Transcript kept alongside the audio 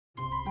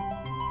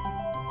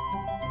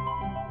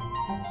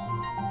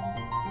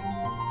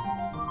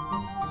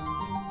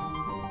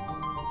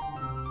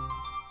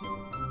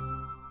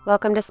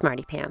Welcome to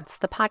Smarty Pants,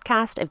 the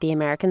podcast of the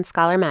American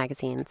Scholar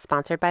magazine,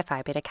 sponsored by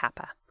Phi Beta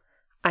Kappa.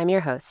 I'm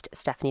your host,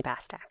 Stephanie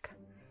Bastek.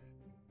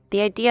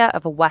 The idea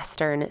of a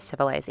Western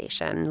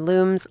civilization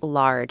looms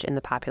large in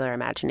the popular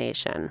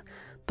imagination,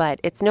 but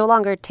it's no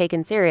longer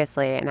taken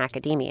seriously in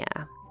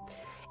academia.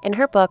 In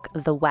her book,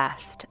 The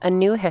West, A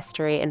New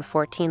History in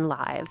 14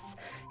 Lives,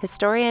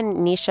 historian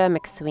Nisha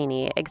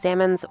McSweeney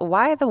examines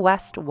why the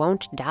West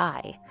won't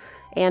die,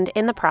 and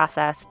in the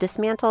process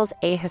dismantles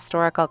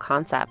ahistorical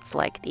concepts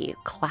like the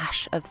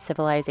clash of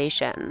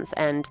civilizations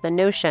and the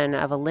notion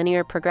of a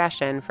linear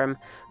progression from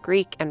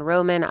Greek and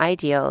Roman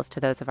ideals to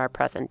those of our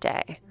present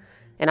day.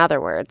 In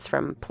other words,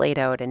 from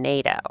Plato to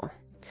NATO.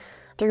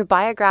 Through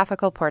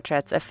biographical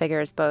portraits of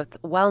figures both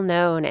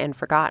well-known and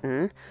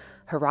forgotten,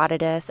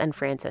 Herodotus and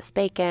Francis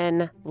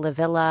Bacon,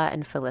 Livilla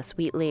and Phyllis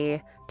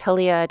Wheatley,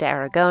 Tullia de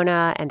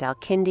Aragona and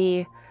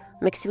Al-Kindi,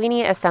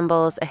 McSweeney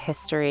assembles a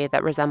history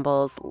that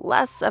resembles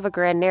less of a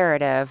grand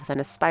narrative than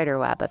a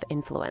spiderweb of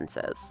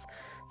influences.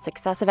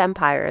 Successive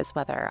empires,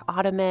 whether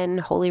Ottoman,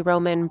 Holy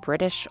Roman,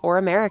 British, or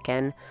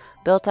American,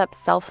 built up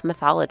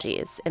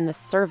self-mythologies in the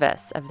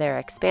service of their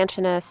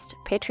expansionist,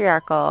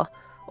 patriarchal,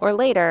 or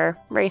later,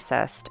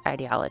 racist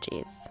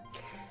ideologies.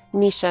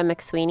 Nisha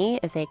McSweeney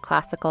is a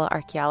classical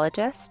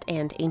archaeologist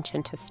and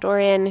ancient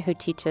historian who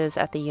teaches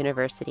at the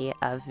University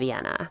of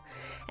Vienna.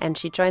 And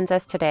she joins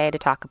us today to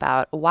talk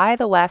about why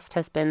the West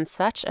has been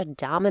such a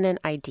dominant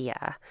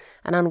idea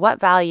and on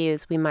what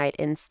values we might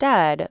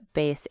instead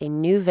base a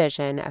new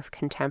vision of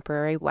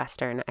contemporary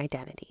Western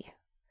identity.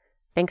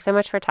 Thanks so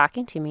much for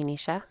talking to me,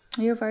 Nisha.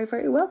 You're very,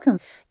 very welcome.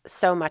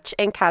 So much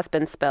ink has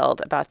been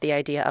spilled about the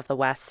idea of the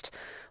West,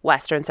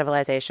 Western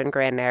civilization,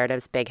 grand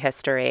narratives, big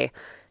history.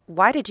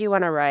 Why did you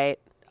want to write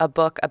a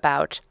book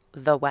about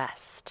the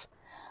West?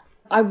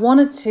 I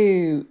wanted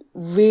to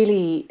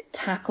really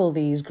tackle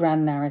these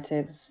grand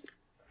narratives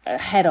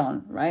head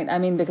on, right? I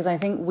mean, because I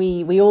think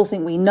we all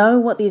think we know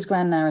what these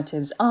grand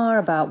narratives are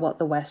about what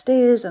the West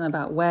is and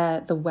about where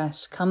the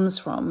West comes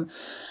from.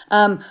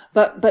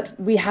 But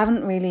we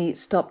haven't really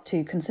stopped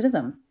to consider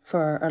them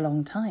for a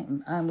long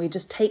time. We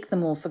just take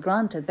them all for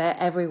granted. They're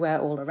everywhere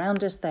all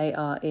around us. They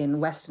are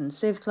in Western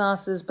civ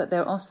classes, but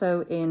they're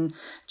also in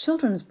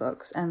children's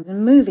books and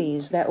in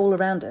movies. They're all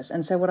around us.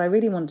 And so what I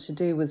really wanted to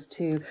do was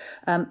to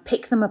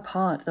pick them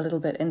apart a little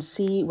bit and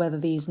see whether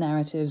these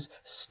narratives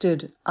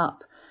stood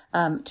up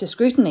to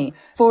scrutiny.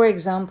 For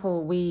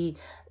example, we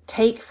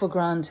take for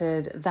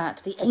granted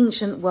that the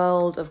ancient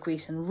world of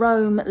Greece and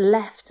Rome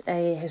left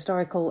a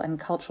historical and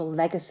cultural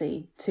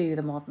legacy to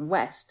the modern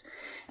West,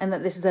 and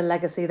that this is a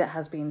legacy that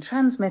has been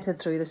transmitted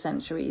through the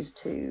centuries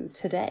to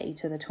today,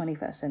 to the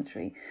 21st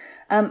century.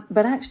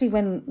 But actually,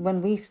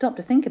 when we stop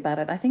to think about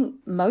it, I think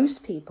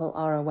most people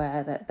are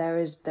aware that there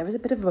is a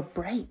bit of a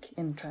break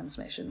in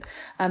transmission.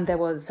 There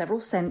was several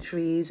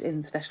centuries,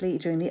 especially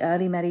during the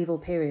early medieval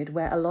period,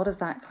 where a lot of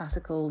that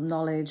classical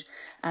knowledge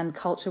and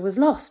culture was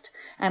lost,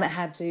 and it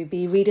had to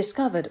be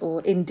rediscovered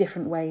or in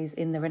different ways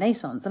in the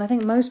Renaissance. And I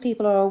think most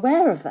people are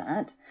aware of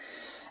that.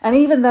 And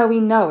even though we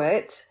know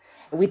it,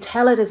 we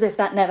tell it as if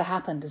that never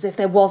happened, as if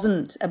there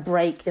wasn't a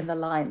break in the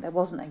line, there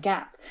wasn't a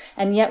gap.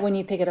 And yet when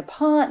you pick it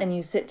apart and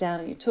you sit down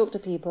and you talk to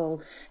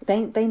people,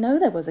 they know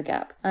there was a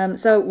gap.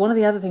 So one of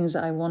the other things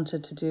that I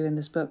wanted to do in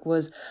this book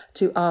was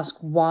to ask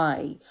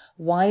why.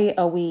 Why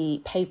are we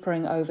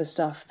papering over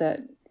stuff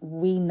that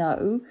we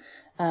know?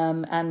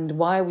 And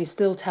why are we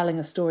still telling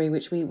a story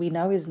which we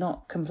know is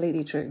not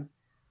completely true?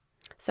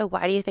 So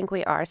why do you think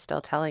we are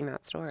still telling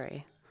that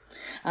story?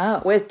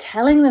 We're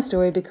telling the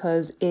story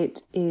because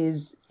it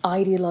is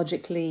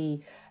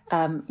ideologically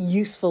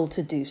useful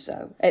to do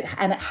so.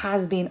 And it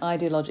has been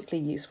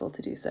ideologically useful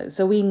to do so.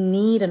 So we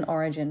need an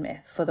origin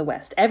myth for the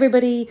West.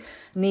 Everybody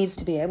needs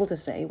to be able to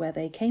say where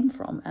they came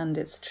from. And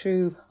it's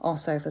true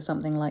also for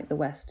something like the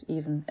West,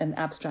 even an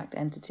abstract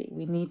entity.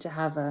 We need to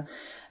have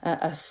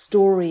a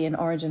story, an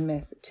origin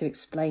myth to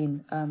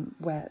explain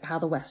how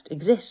the West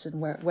exists and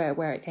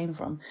where it came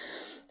from.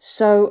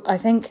 So I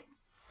think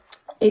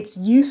it's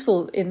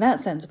useful in that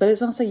sense, but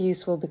it's also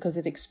useful because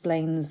it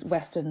explains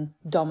Western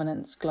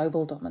dominance,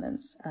 global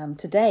dominance,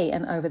 today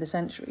and over the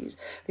centuries.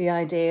 The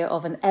idea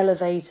of an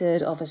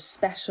elevated, of a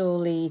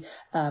specially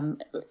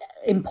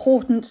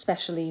important,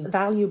 specially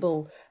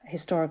valuable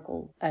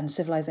historical and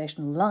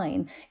civilizational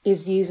line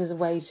is used as a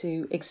way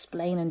to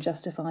explain and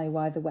justify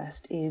why the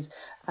West is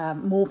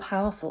more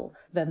powerful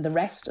than the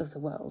rest of the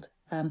world.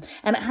 And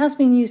it has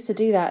been used to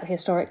do that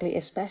historically,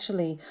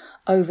 especially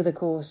over the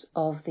course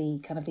of the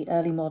kind of the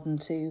early modern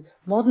to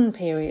modern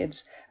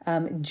periods,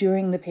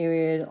 during the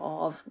period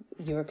of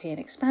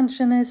European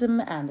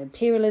expansionism and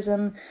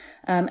imperialism.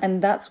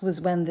 And that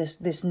was when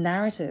this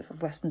narrative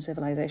of Western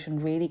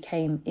civilization really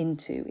came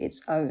into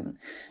its own.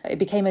 It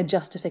became a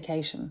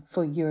justification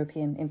for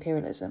European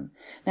imperialism.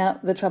 Now,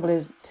 the trouble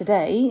is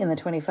today, in the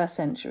 21st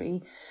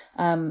century,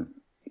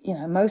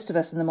 most of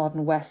us in the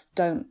modern West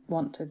don't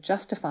want to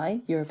justify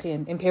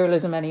European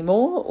imperialism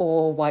anymore,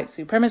 or white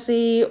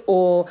supremacy,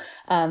 or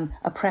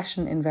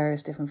oppression in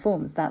various different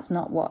forms. That's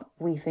not what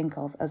we think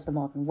of as the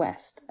modern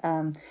West.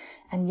 And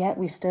yet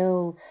we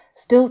still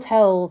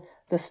tell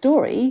the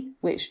story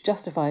which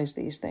justifies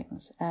these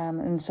things.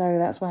 And so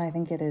that's why I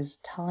think it is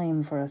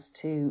time for us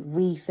to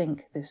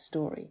rethink this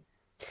story.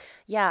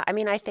 Yeah, I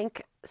mean, I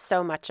think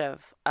so much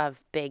of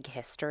big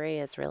history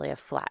is really a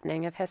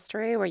flattening of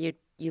history, where you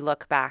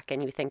look back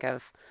and you think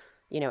of,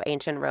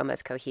 ancient Rome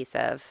as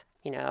cohesive,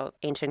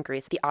 ancient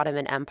Greece, the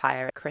Ottoman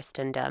Empire,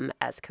 Christendom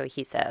as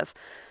cohesive.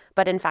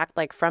 But in fact,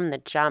 like from the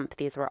jump,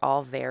 these were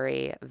all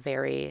very,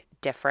 very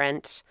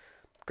different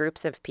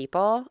groups of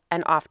people.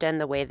 And often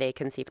the way they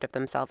conceived of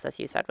themselves, as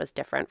you said, was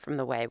different from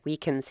the way we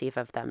conceive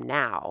of them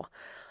now.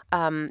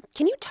 Can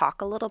you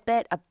talk a little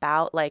bit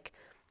about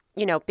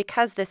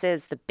because this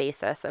is the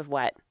basis of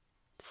what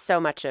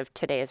so much of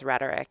today's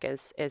rhetoric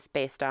is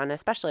based on,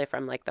 especially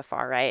from like the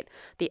far right,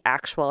 the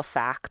actual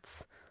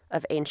facts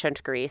of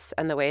ancient Greece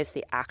and the ways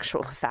the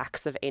actual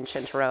facts of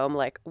ancient Rome,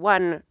 like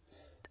one,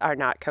 are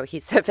not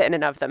cohesive in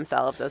and of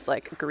themselves as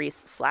like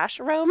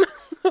Greece/Rome,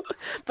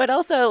 but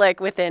also like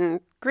within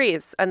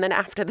Greece and then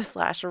after the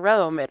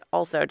 /Rome, it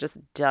also just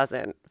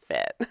doesn't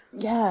fit.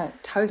 Yeah,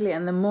 totally.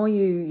 And the more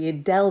you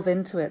delve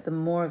into it, the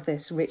more of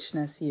this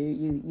richness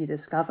you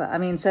discover. I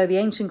mean, so the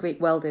ancient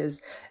Greek world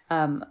is,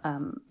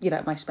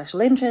 my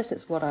special interest.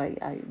 It's what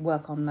I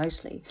work on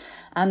mostly.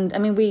 And I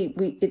mean,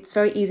 it's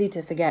very easy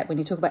to forget when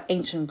you talk about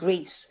ancient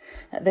Greece,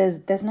 that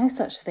there's no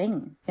such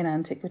thing in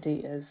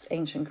antiquity as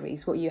ancient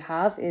Greece. What you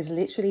have is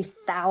literally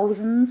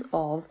thousands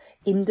of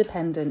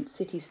independent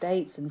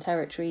city-states and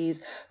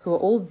territories who are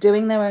all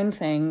doing their own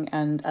thing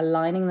and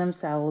aligning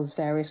themselves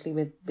variously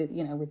with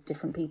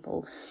different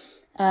people.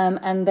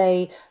 And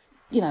they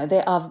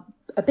are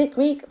a bit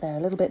Greek, they're a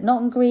little bit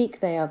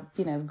non-Greek, they are,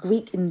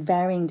 Greek in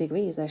varying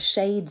degrees. They're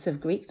shades of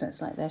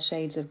Greekness, like they're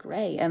shades of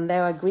grey. And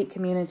there are Greek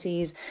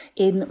communities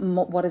in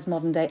what is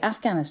modern-day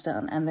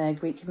Afghanistan, and there are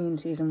Greek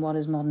communities in what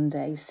is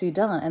modern-day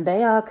Sudan. And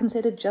they are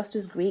considered just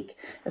as Greek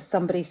as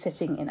somebody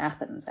sitting in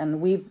Athens. And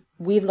we've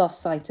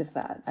lost sight of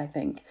that, I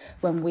think,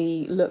 when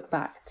we look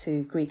back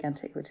to Greek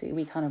antiquity.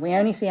 We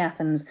only see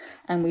Athens,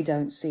 and we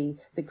don't see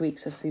the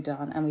Greeks of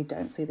Sudan, and we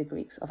don't see the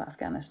Greeks of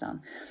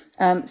Afghanistan.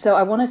 So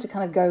I wanted to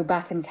kind of go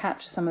back and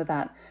capture some of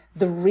that,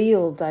 the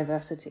real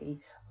diversity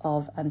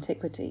of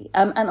antiquity,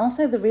 and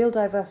also the real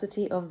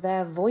diversity of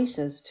their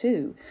voices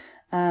too.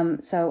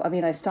 So, I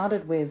mean, I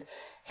started with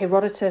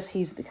Herodotus.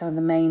 He's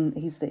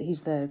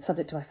the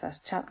subject to my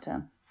first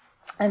chapter.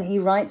 And he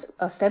writes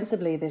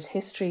ostensibly this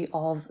history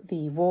of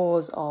the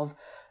wars of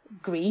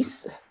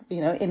Greece,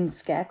 in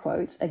scare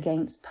quotes,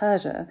 against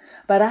Persia.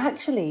 But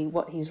actually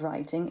what he's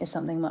writing is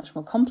something much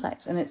more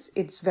complex. And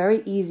it's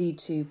very easy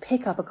to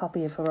pick up a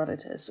copy of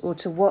Herodotus or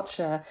to watch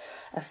a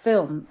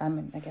film. I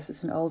mean, I guess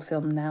it's an old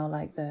film now,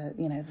 like the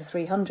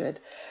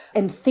 300,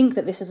 and think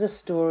that this is a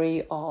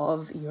story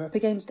of Europe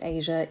against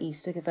Asia,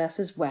 East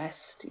versus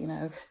West,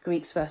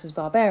 Greeks versus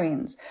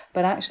barbarians.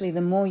 But actually,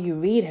 the more you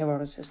read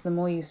Herodotus, the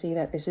more you see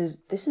that this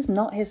is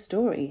not his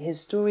story. His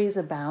story is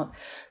about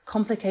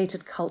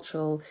complicated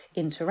cultural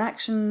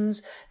interactions,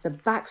 the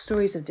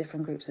backstories of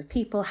different groups of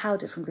people, how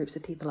different groups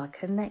of people are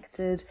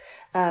connected,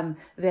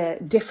 their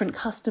different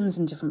customs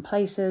in different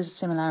places,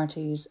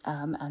 similarities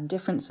and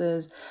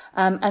differences.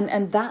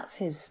 And that's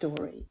his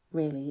story,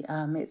 really.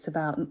 It's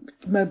about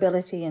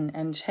mobility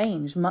and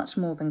change, much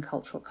more than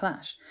cultural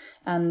clash.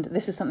 And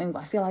this is something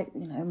I feel like,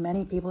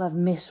 many people have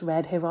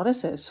misread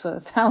Herodotus for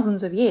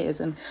thousands of years,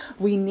 and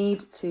we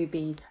need to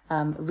be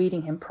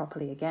reading him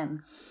properly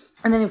again.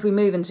 And then if we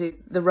move into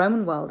the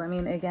Roman world, I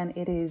mean, again,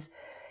 it is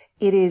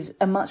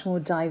a much more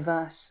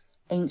diverse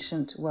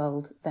ancient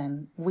world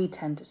than we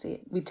tend to see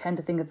it. We tend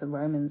to think of the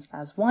Romans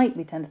as white.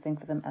 We tend to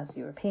think of them as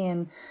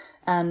European.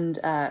 And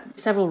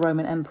several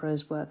Roman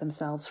emperors were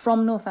themselves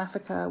from North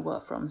Africa,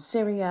 were from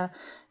Syria.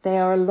 They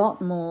are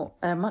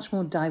a much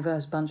more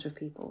diverse bunch of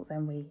people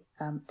than we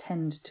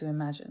tend to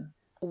imagine.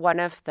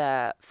 One of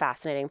the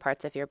fascinating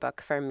parts of your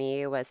book for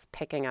me was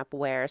picking up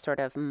where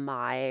sort of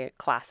my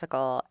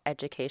classical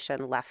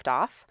education left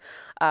off.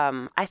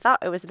 I thought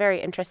it was very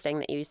interesting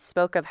that you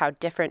spoke of how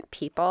different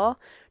people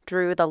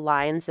drew the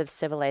lines of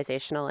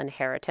civilizational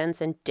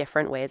inheritance in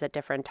different ways at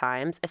different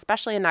times,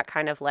 especially in that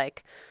kind of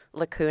like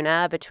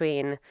lacuna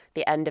between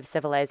the end of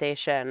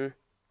civilization,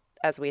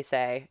 as we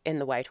say, in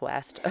the White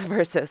West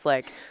versus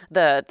like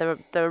the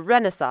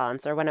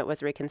Renaissance or when it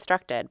was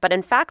reconstructed. But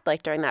in fact,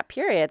 like during that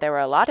period, there were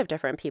a lot of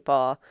different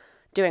people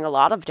doing a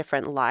lot of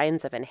different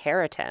lines of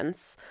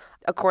inheritance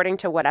according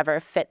to whatever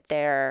fit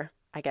their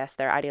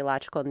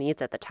ideological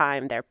needs at the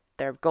time, their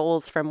their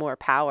goals for more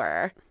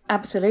power.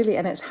 Absolutely.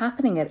 And it's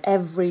happening at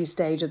every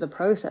stage of the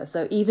process.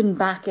 So even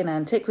back in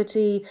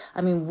antiquity,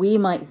 I mean, we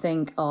might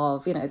think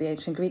of, the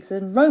ancient Greeks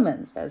and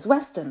Romans as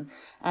Western,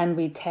 and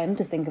we tend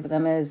to think of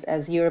them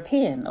as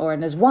European or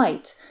as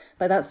white,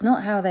 but that's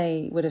not how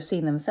they would have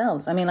seen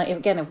themselves. I mean,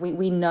 if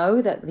we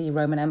know that the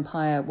Roman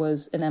Empire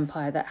was an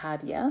empire that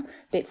had,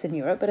 bits in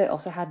Europe, but it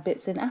also had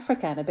bits in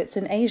Africa and bits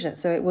in Asia.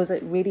 So it was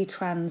a really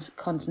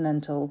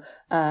transcontinental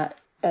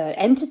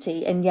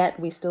entity, and yet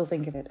we still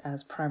think of it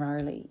as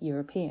primarily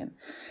European.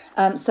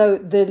 So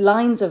the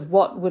lines of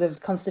what would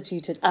have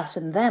constituted us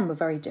and them were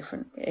very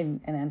different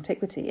in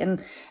antiquity. And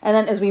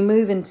then as we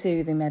move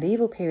into the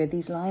medieval period,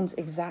 these lines,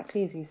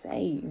 exactly as you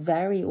say,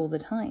 vary all the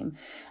time.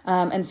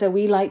 And so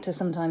we like to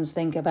sometimes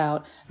think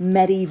about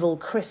medieval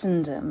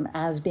Christendom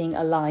as being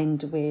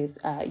aligned with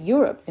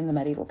Europe in the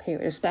medieval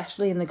period,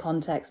 especially in the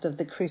context of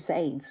the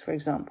Crusades, for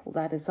example.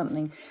 That is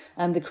something,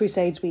 the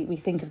Crusades, we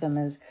think of them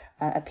as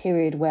a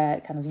period where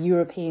kind of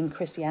European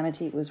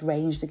Christianity was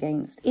ranged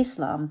against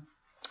Islam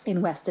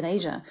in Western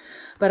Asia.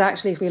 But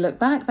actually, if we look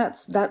back,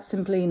 that's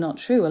simply not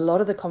true. A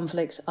lot of the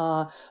conflicts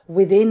are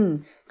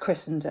within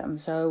Christendom,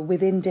 so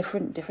within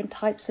different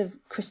types of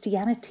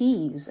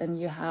Christianities. And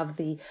you have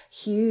the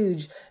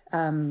huge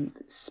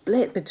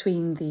split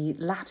between the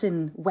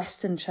Latin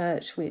Western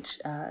Church, which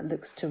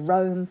looks to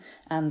Rome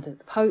and the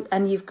Pope,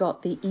 and you've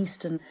got the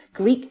Eastern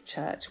Greek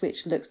Church,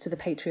 which looks to the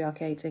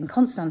Patriarchate in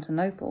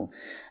Constantinople.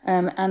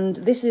 And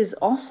this is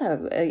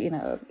also,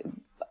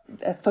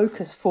 a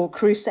focus for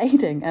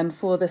crusading and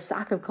for the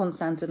sack of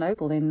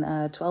Constantinople in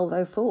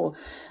 1204.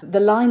 The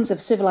lines of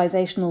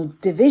civilizational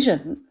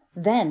division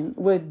then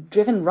were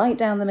driven right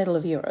down the middle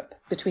of Europe,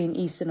 between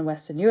Eastern and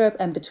Western Europe,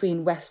 and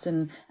between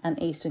Western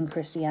and Eastern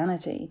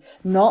Christianity,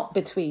 not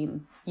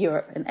between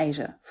Europe and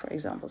Asia, for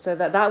example. So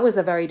that was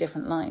a very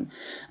different line.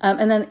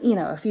 And then,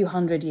 a few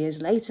hundred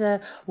years later,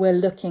 we're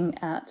looking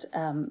at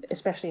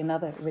especially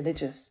another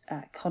religious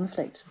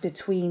conflict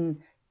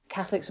between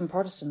Catholics and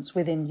Protestants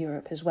within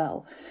Europe as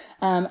well.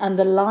 And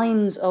the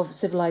lines of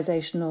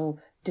civilizational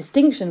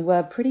distinction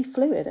were pretty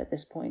fluid at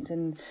this point.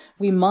 And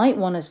we might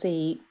want to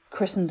see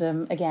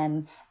Christendom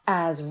again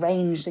as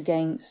ranged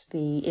against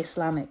the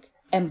Islamic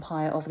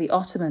Empire of the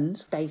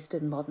Ottomans based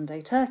in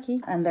modern-day Turkey.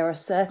 And there are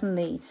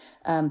certainly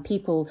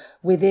people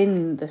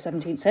within the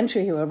 17th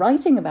century who are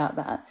writing about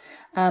that.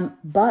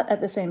 But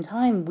at the same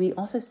time, we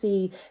also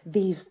see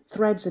these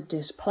threads of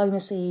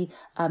diplomacy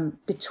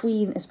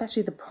between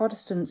especially the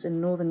Protestants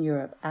in Northern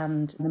Europe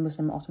and the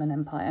Muslim Ottoman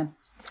Empire,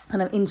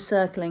 kind of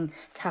encircling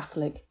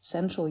Catholic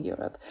Central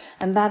Europe.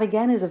 And that,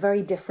 again, is a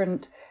very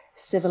different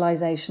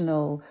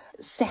civilizational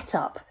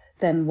setup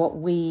than what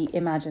we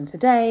imagine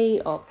today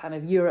of kind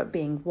of Europe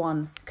being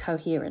one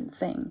coherent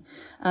thing.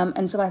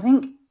 And so I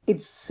think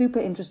it's super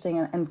interesting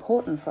and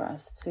important for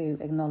us to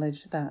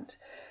acknowledge that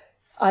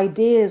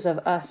ideas of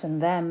us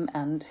and them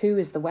and who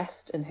is the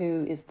West and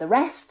who is the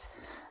rest,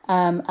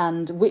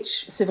 and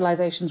which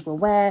civilizations were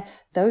where,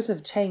 those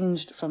have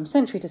changed from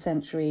century to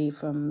century,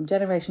 from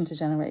generation to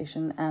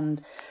generation,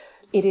 and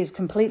it is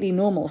completely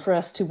normal for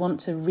us to want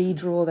to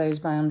redraw those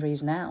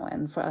boundaries now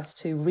and for us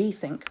to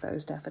rethink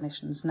those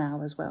definitions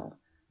now as well.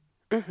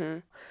 Mm-hmm.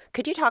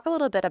 Could you talk a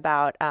little bit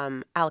about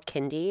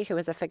Al-Kindi, who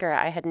was a figure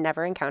I had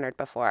never encountered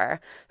before,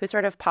 who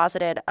sort of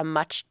posited a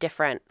much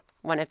different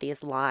one of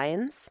these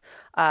lines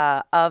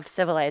of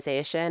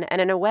civilization, and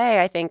in a way,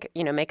 I think,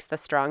 makes the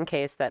strong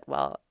case that,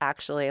 well,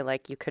 actually,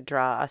 like, you could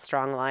draw a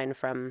strong line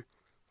from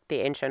the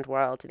ancient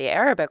world to the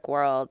Arabic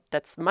world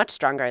that's much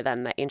stronger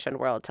than the ancient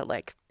world to,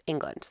 like,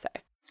 England,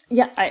 say.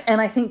 Yeah,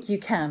 I think you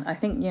can. I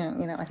think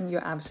I think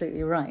you're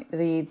absolutely right.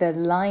 The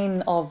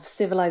line of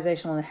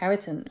civilizational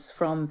inheritance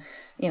from,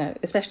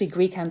 especially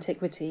Greek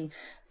antiquity,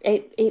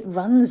 it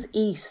runs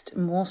east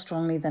more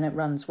strongly than it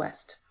runs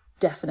west.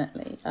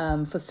 Definitely,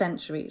 for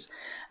centuries.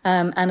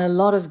 And a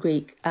lot of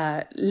Greek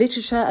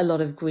literature, a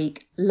lot of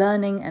Greek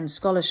learning and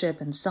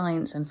scholarship and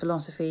science and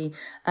philosophy,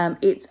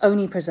 it's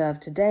only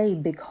preserved today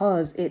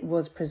because it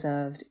was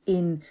preserved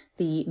in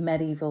the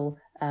medieval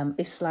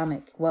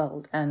Islamic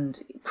world, and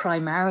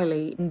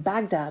primarily in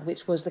Baghdad,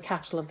 which was the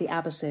capital of the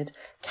Abbasid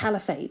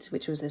Caliphate,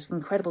 which was this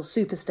incredible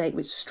superstate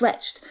which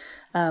stretched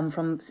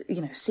from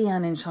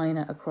Xi'an in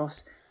China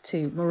across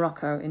to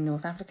Morocco in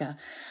North Africa.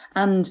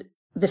 And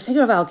the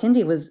figure of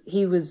Al-Kindi was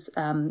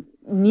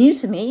new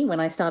to me when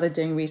I started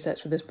doing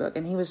research for this book,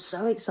 and he was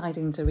so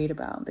exciting to read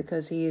about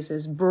because he is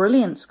this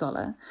brilliant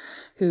scholar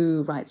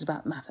who writes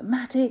about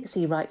mathematics,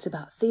 he writes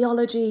about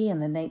theology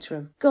and the nature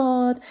of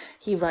God,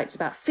 he writes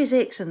about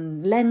physics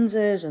and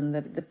lenses and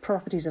the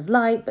properties of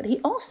light, but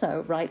he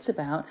also writes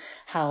about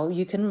how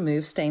you can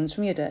remove stains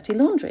from your dirty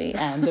laundry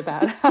and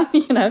about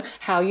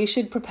how you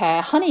should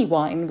prepare honey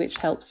wine, which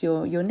helps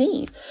your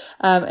knees.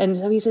 And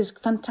so he's this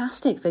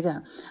fantastic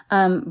figure.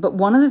 But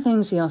one of the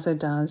things he also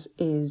does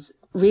is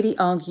really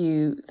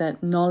argue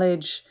that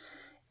knowledge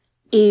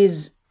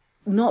is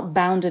not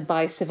bounded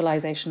by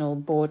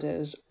civilizational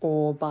borders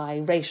or by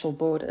racial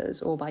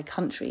borders or by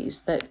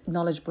countries, that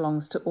knowledge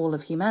belongs to all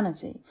of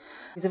humanity.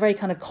 It's a very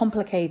kind of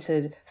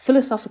complicated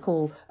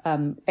philosophical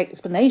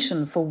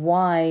explanation for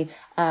why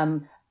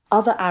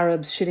other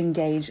Arabs should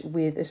engage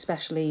with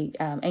especially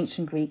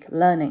ancient Greek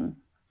learning.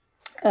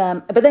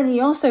 But then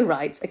he also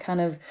writes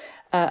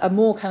a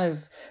more kind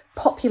of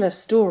popular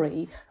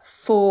story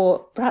for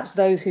perhaps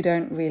those who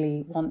don't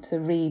really want to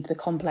read the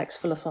complex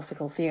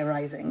philosophical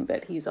theorizing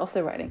that he's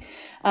also writing.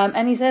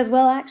 And he says,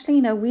 well,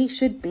 actually, we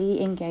should be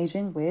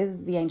engaging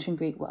with the ancient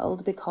Greek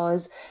world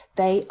because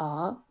they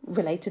are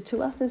related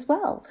to us as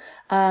well.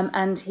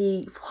 And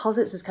he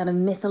posits this kind of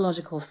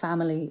mythological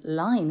family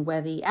line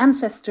where the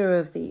ancestor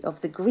of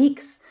the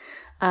Greeks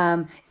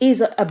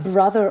is a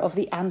brother of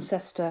the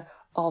ancestor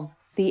of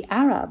the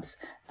Arabs,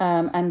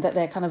 and that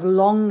they're kind of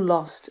long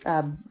lost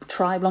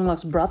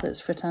brothers,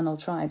 fraternal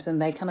tribes,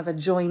 and they kind of are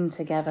joined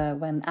together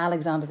when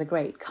Alexander the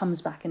Great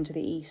comes back into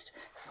the East.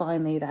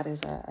 Finally, that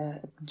is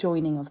a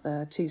joining of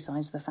the two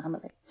sides of the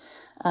family,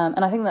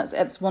 and I think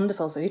that's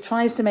wonderful. So he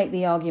tries to make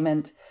the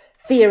argument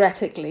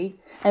theoretically,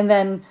 and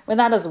then when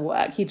that doesn't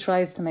work, he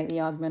tries to make the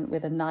argument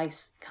with a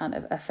nice kind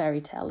of a fairy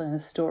tale and a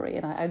story.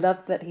 And I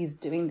love that he's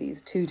doing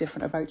these two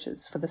different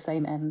approaches for the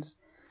same ends.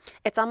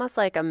 It's almost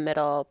like a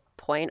middle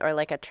point or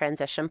like a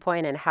transition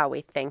point in how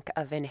we think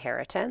of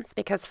inheritance,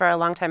 because for a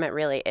long time it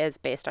really is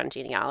based on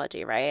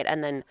genealogy, right?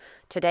 And then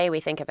today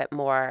we think of it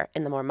more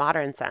in the more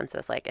modern sense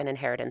as like an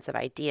inheritance of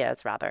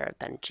ideas rather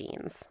than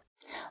genes.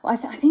 Well,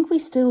 I think we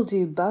still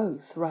do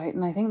both, right?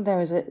 And I think there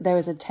is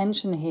a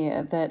tension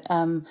here that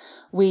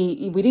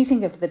we do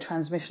think of the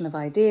transmission of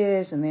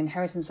ideas and the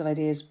inheritance of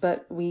ideas,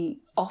 but we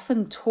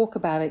often talk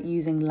about it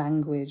using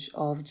language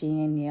of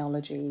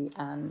genealogy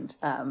and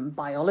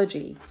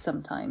biology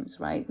sometimes,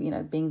 right?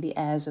 Being the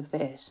heirs of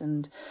this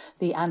and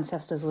the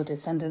ancestors or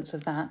descendants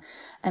of that.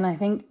 And I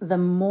think the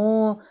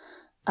more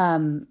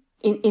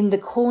in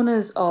the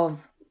corners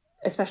of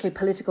especially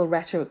political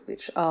rhetoric,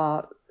 which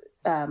are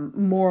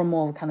more and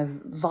more kind of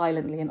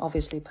violently and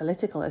obviously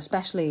political,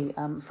 especially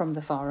from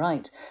the far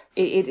right,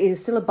 it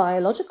is still a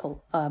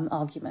biological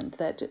argument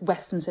that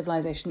Western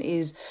civilization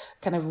is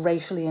kind of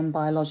racially and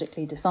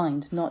biologically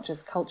defined, not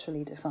just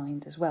culturally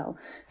defined as well.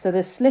 So the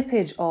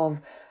slippage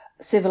of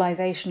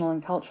civilizational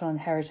and cultural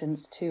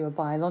inheritance to a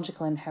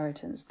biological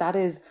inheritance, that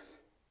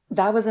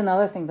was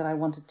another thing that I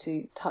wanted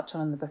to touch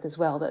on in the book as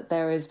well, that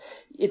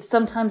it's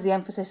sometimes the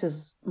emphasis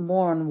is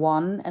more on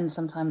one and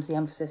sometimes the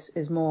emphasis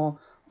is more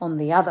on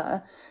the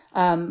other.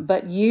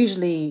 But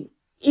usually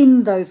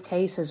in those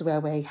cases where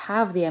we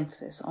have the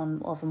emphasis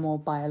of a more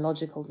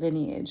biological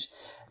lineage,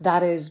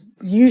 that is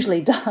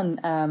usually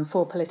done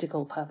for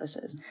political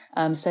purposes,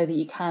 so that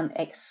you can't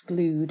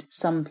exclude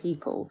some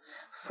people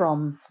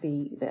from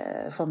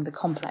the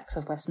complex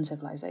of Western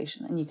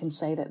civilization. And you can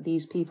say that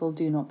these people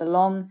do not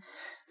belong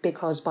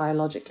because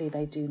biologically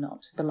they do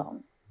not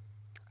belong.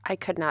 I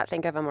could not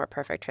think of a more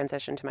perfect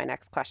transition to my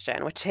next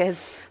question, which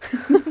is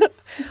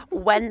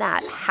when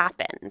that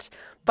happened.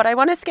 But I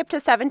want to skip to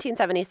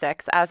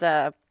 1776 as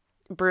a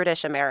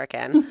brutish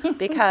American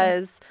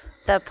because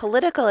the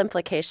political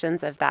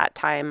implications of that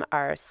time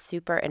are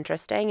super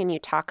interesting. And you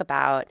talk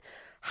about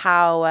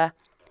how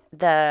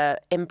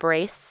the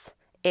embrace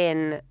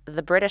in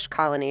the British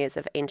colonies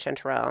of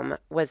ancient Rome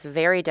was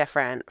very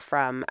different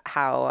from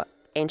how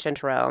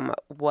ancient Rome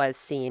was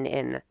seen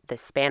in the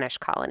Spanish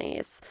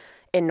colonies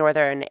in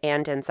Northern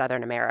and in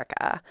Southern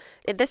America.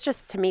 This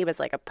just, to me, was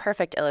like a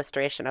perfect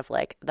illustration of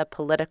like the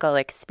political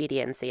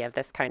expediency of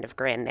this kind of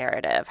grand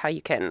narrative, how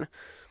you can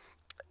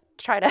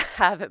try to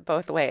have it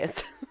both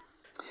ways.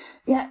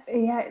 Yeah,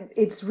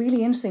 it's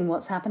really interesting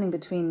what's happening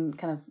between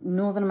kind of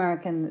Northern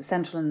America and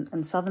Central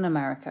and Southern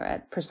America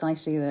at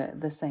precisely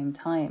the same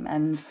time.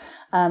 And,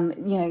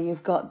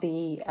 you've got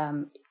the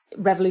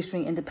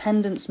revolutionary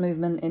independence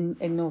movement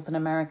in Northern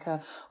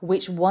America,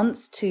 which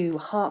wants to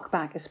hark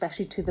back,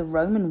 especially to the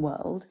Roman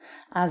world,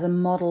 as a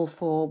model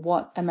for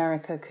what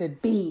America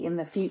could be in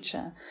the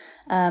future,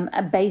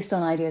 based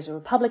on ideas of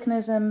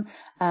republicanism,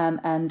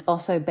 and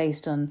also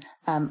based on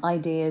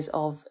ideas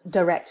of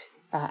direct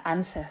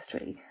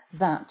ancestry,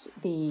 that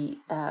the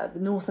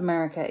North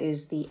America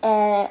is the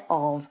heir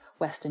of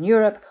Western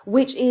Europe,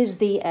 which is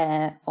the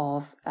heir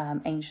of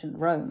ancient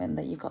Rome, and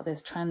that you've got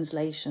this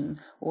translation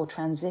or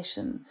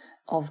transition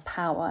of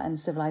power and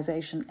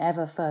civilization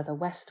ever further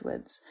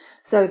westwards.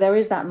 So there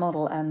is that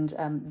model, and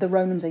the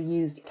Romans are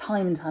used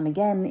time and time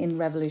again in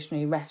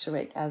revolutionary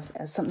rhetoric as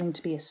something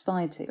to be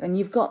aspired to. And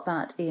you've got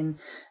that in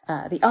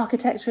the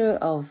architecture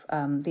of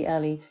the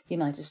early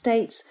United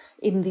States,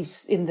 in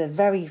the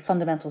very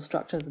fundamental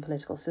structure of the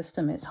political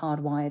system. It's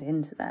hardwired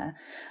into there.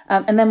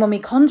 And then when we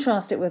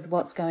contrast it with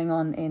what's going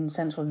on in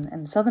Central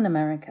and Southern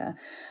America,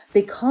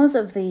 because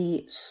of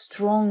the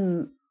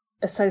strong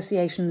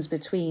associations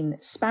between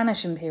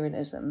Spanish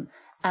imperialism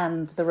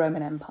and the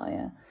Roman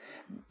Empire.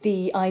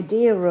 The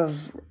idea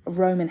of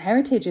Roman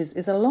heritage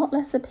is a lot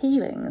less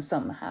appealing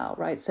somehow,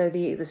 right? So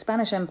the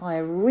Spanish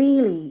Empire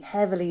really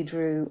heavily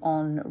drew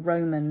on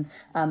Roman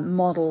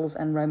models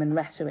and Roman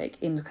rhetoric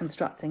in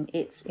constructing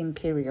its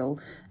imperial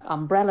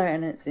umbrella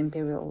and its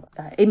imperial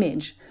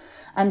image.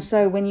 And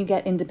so when you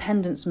get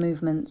independence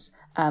movements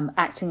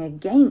acting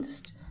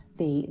against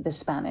the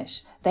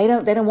Spanish, they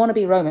don't want to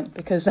be Roman,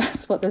 because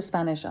that's what the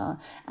Spanish are.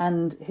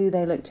 And who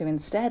they look to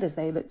instead is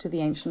they look to the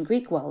ancient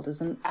Greek world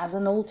as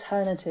an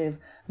alternative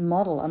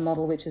model, a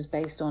model which is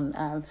based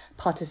on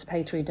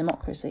participatory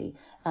democracy,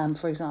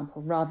 for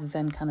example, rather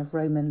than kind of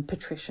Roman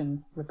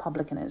patrician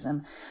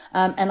republicanism.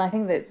 And I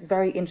think that it's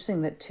very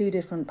interesting that two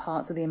different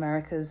parts of the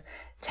Americas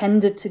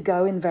tended to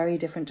go in very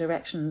different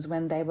directions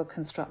when they were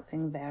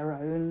constructing their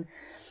own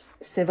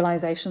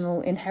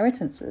civilizational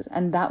inheritances.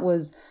 And that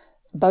was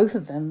both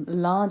of them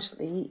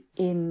largely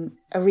in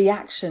a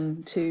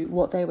reaction to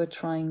what they were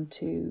trying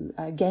to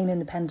gain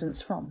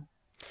independence from.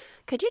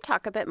 Could you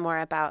talk a bit more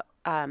about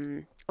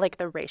like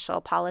the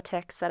racial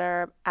politics that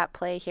are at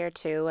play here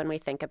too, when we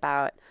think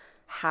about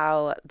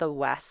how the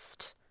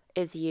West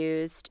is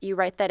used? You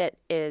write that it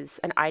is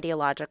an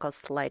ideological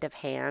sleight of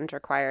hand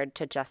required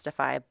to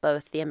justify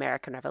both the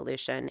American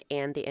Revolution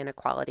and the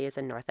inequalities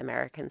in North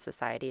American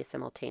society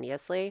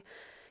simultaneously.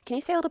 Can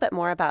you say a little bit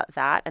more about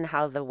that and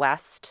how the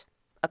West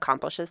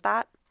accomplishes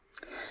that?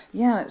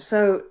 Yeah,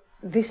 so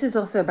this is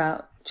also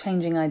about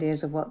changing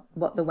ideas of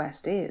what the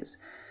West is.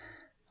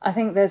 I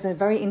think there's a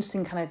very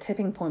interesting kind of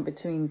tipping point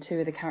between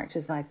two of the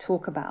characters that I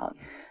talk about.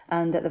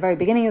 And at the very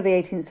beginning of the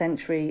 18th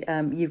century,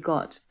 you've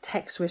got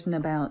texts written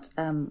about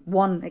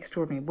one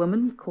extraordinary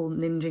woman called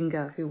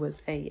Njinga, who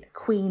was a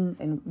queen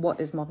in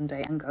what is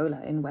modern-day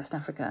Angola in West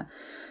Africa,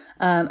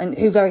 and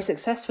who very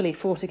successfully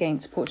fought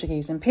against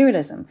Portuguese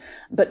imperialism.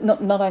 But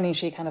not only is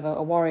she kind of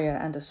a warrior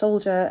and a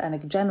soldier and a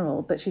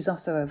general, but she's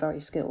also a very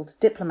skilled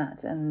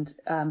diplomat. And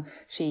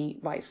she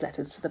writes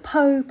letters to the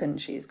Pope,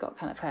 and she's got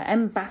kind of her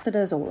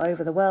ambassadors all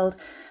over the world.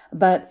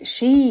 But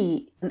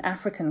she, an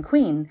African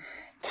queen,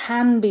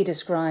 can be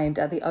described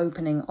at the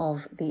opening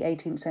of the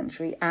 18th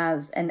century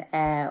as an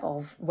heir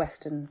of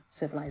Western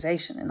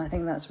civilization. And I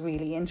think that's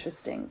really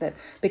interesting, that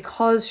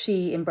because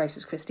she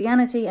embraces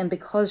Christianity and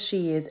because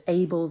she is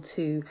able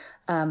to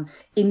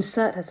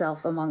insert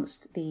herself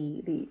amongst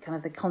the kind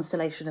of the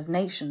constellation of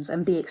nations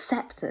and be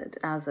accepted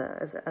as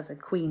a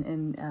queen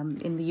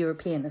in the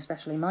European,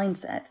 especially,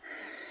 mindset,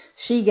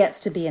 she gets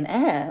to be an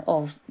heir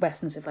of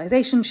Western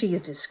civilization. She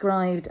is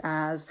described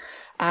as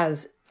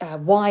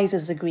wise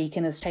as a Greek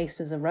and as chaste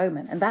as a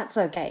Roman, and that's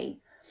okay.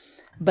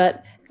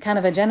 But kind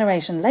of a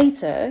generation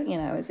later, you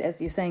know,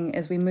 as you're saying,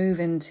 as we move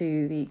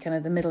into the kind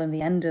of the middle and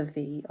the end of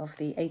the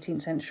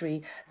 18th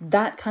century,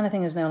 that kind of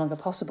thing is no longer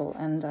possible.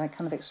 And I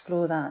kind of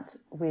explore that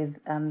with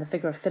the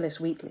figure of Phillis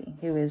Wheatley,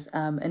 who is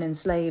an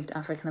enslaved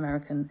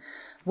African-American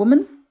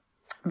woman,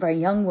 a very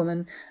young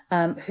woman,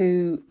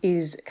 who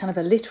is kind of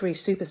a literary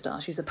superstar.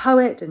 She's a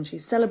poet, and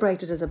she's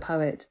celebrated as a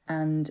poet,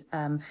 and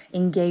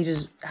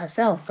engages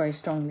herself very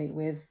strongly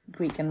with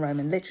Greek and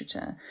Roman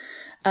literature.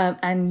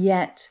 And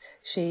yet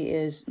she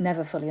is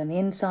never fully on the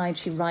inside.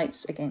 She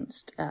writes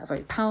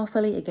very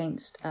powerfully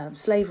against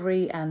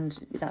slavery,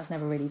 and that's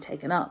never really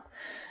taken up.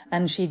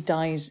 And she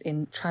dies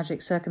in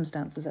tragic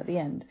circumstances at the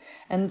end.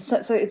 And so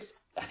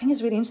I think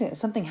it's really interesting that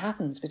something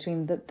happens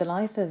between the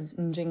life of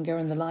Njinga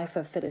and the life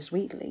of Phillis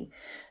Wheatley,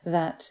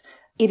 that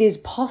it is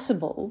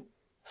possible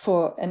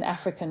for an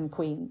African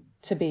queen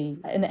to be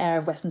an heir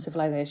of Western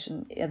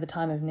civilization at the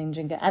time of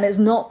Njinga, and it's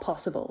not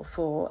possible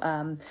for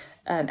an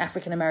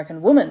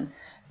African-American woman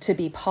to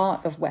be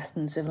part of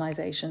Western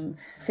civilization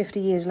 50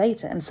 years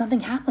later. And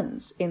something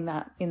happens in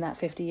that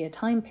 50-year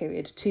time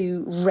period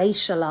to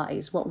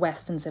racialize what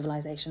Western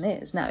civilization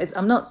is. Now,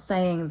 I'm not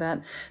saying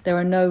that there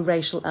are no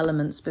racial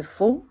elements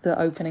before the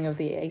opening of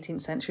the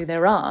 18th century.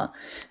 There are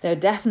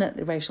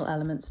definitely racial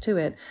elements to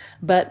it,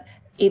 but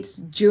it's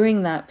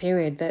during that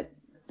period that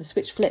the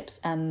switch flips,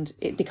 and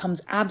it becomes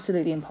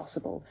absolutely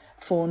impossible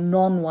for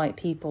non-white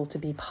people to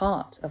be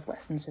part of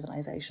Western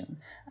civilization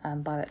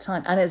by that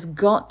time. And it's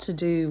got to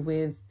do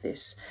with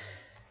this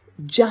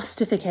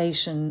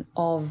justification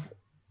of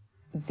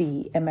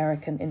the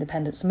American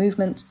independence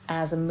movement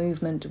as a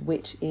movement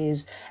which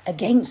is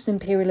against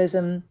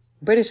imperialism,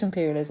 British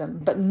imperialism,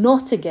 but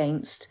not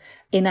against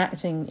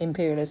enacting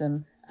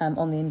imperialism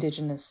on the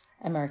indigenous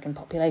American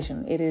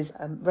population. It is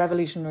a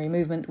revolutionary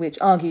movement which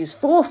argues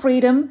for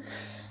freedom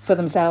for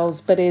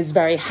themselves, but is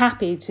very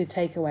happy to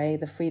take away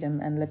the freedom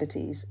and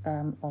liberties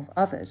of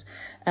others.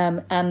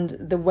 And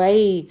the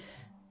way,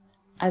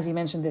 as you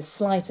mentioned, this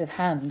sleight of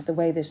hand, the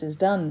way this is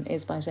done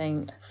is by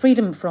saying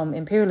freedom from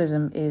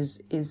imperialism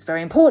is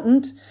very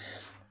important,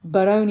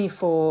 but only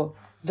for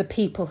the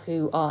people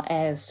who are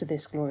heirs to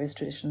this glorious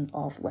tradition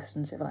of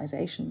Western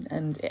civilization.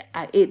 And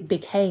it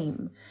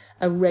became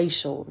a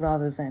racial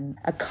rather than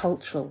a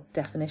cultural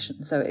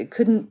definition. So it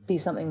couldn't be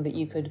something that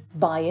you could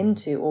buy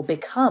into or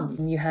become.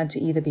 You had to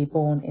either be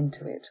born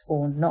into it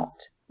or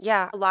not.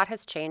 Yeah, a lot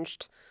has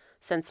changed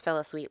since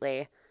Phillis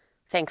Wheatley,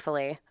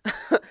 thankfully.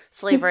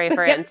 slavery,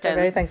 for instance,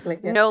 very thankfully,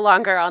 yeah. no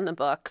longer on the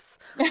books.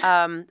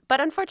 But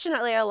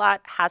unfortunately, a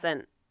lot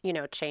hasn't,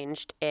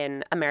 changed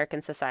in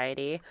American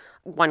society.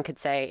 One could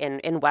say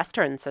in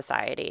Western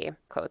society,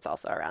 quotes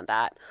also around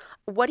that.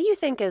 What do you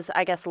think is,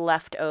 I guess,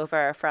 left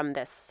over from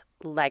this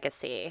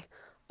legacy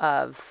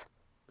of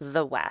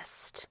the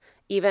West,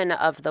 even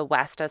of the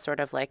West as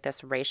sort of like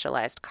this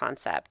racialized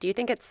concept? Do you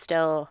think it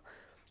still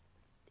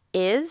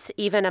is,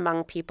 even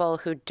among people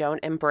who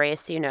don't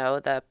embrace,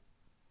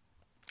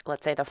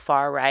 let's say the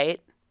far right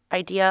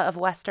idea of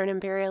Western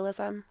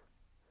imperialism?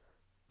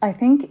 I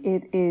think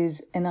it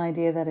is an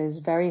idea that is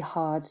very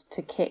hard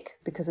to kick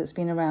because it's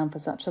been around for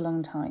such a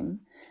long time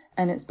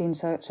and it's been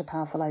such a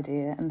powerful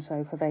idea and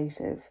so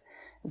pervasive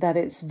that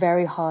it's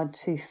very hard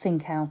to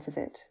think out of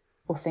it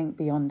or think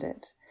beyond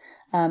it,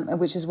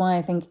 which is why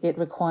I think it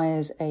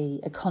requires a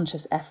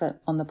conscious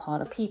effort on the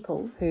part of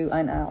people who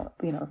I now,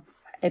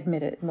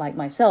 admit it, like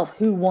myself,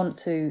 who want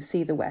to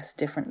see the West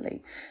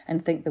differently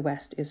and think the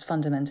West is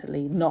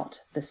fundamentally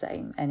not the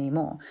same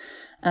anymore.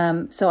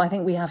 So I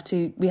think we have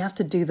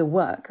to do the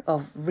work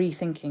of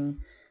rethinking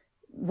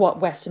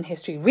what Western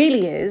history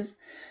really is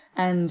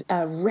and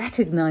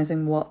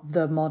recognizing what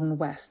the modern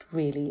West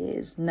really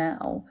is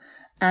now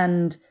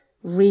and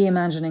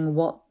reimagining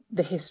what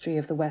the history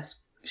of the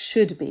West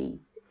should be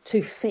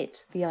to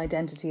fit the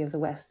identity of the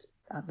West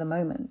at the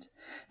moment.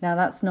 Now,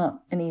 that's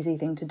not an easy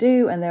thing to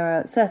do, and there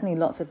are certainly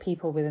lots of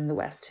people within the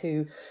West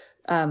who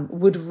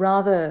would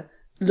rather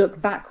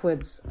look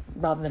backwards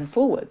rather than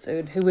forwards,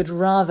 who would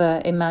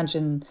rather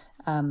imagine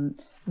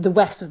the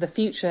West of the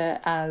future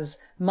as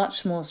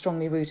much more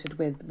strongly rooted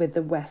with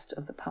the West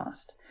of the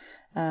past.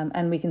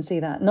 And we can see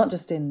that not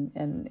just in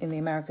the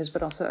Americas,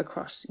 but also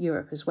across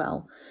Europe as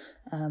well,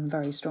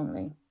 very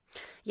strongly.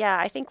 Yeah,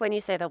 I think when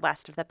you say the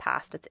West of the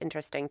past, it's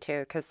interesting too,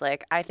 because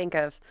I think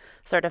of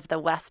sort of the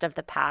West of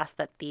the past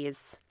that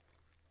these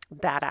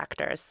bad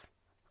actors,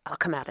 I'll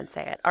come out and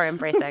say it, are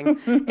embracing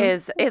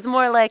is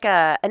more like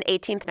an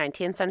 18th,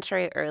 19th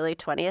century, early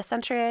 20th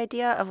century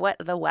idea of what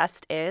the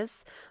West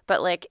is.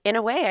 But in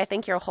a way, I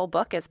think your whole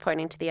book is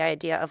pointing to the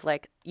idea of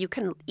you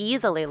can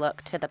easily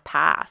look to the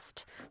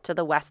past, to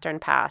the Western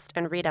past,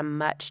 and read a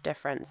much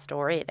different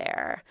story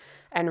there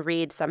and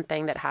read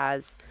something that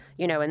has,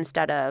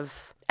 instead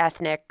of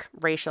ethnic,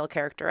 racial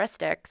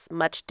characteristics,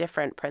 much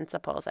different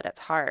principles at its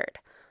heart.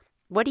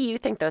 What do you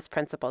think those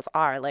principles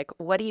are?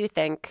 What do you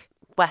think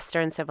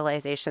Western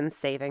civilization's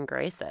saving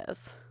grace is?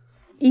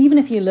 Even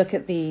if you look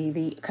at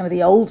the kind of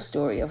the old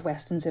story of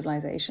Western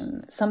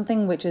civilization,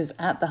 something which is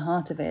at the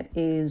heart of it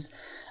is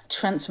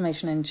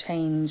transformation and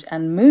change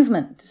and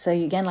movement. So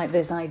again,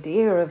 this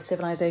idea of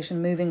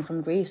civilization moving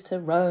from Greece to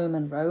Rome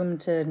and Rome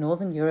to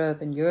Northern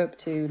Europe and Europe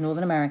to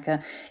Northern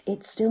America,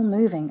 it's still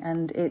moving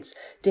and it's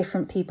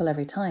different people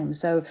every time.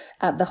 So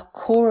at the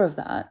core of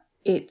that,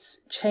 it's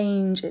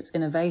change, it's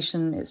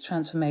innovation, it's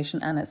transformation,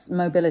 and it's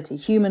mobility,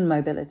 human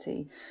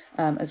mobility,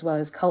 as well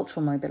as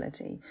cultural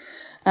mobility.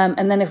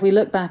 And then if we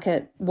look back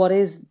at what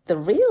is the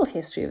real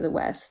history of the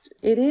West,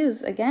 it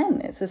is, again,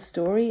 it's a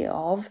story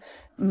of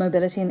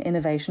mobility and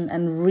innovation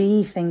and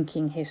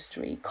rethinking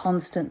history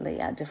constantly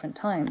at different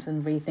times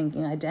and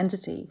rethinking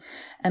identity.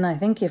 And I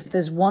think if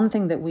there's one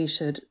thing that we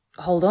should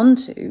hold on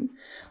to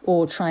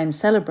or try and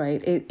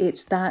celebrate,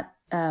 it's that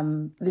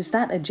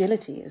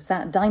agility, it's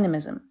that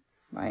dynamism.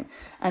 Right.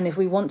 And if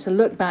we want to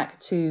look back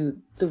to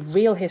the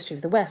real history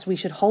of the West, we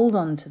should hold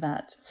on to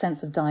that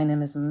sense of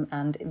dynamism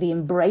and the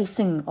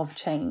embracing of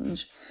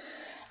change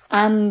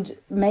and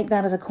make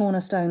that as a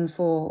cornerstone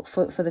for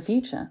the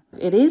future.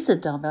 It is a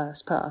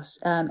diverse past,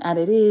 and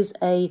it is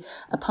a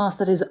past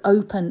that is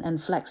open and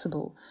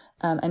flexible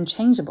and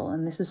changeable.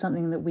 And this is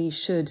something that we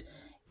should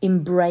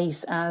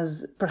embrace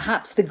as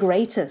perhaps the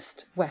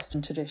greatest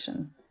Western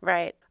tradition.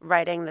 Right.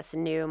 Writing this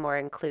new, more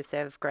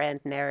inclusive,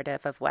 grand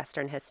narrative of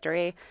Western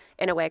history,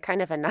 in a way,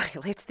 kind of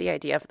annihilates the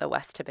idea of the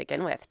West to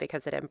begin with,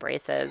 because it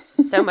embraces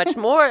so much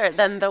more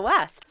than the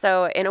West.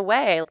 So in a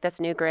way, this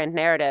new grand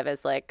narrative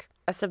is like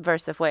a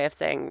subversive way of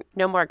saying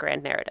no more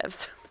grand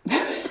narratives.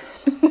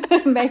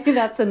 Maybe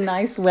that's a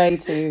nice way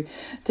to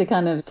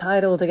kind of tie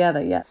it all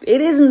together. Yeah,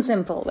 it isn't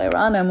simple. There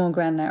are no more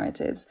grand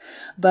narratives,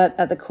 but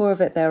at the core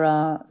of it, there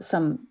are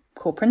some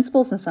core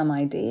principles and some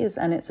ideas,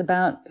 and it's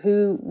about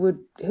who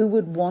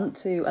would want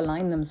to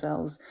align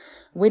themselves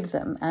with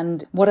them.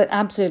 And what it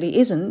absolutely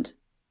isn't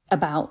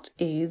about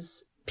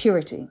is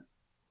purity,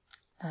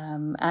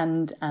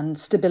 and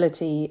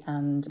stability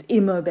and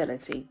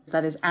immobility.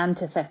 That is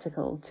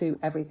antithetical to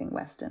everything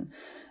Western.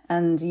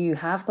 And you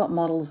have got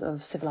models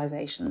of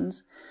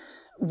civilizations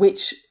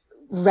which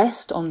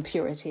rest on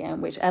purity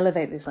and which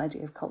elevate this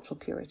idea of cultural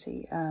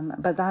purity.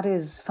 But that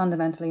is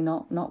fundamentally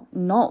not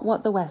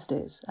what the West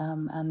is.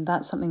 And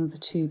that's something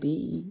to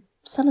be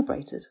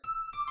celebrated.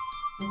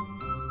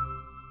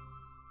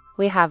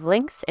 We have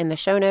links in the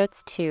show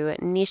notes to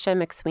Nisha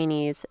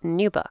McSweeney's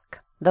new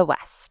book, The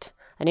West,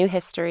 A New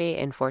History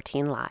in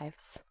 14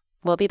 Lives.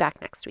 We'll be back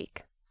next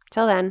week.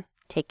 Till then,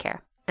 take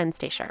care and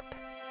stay sharp.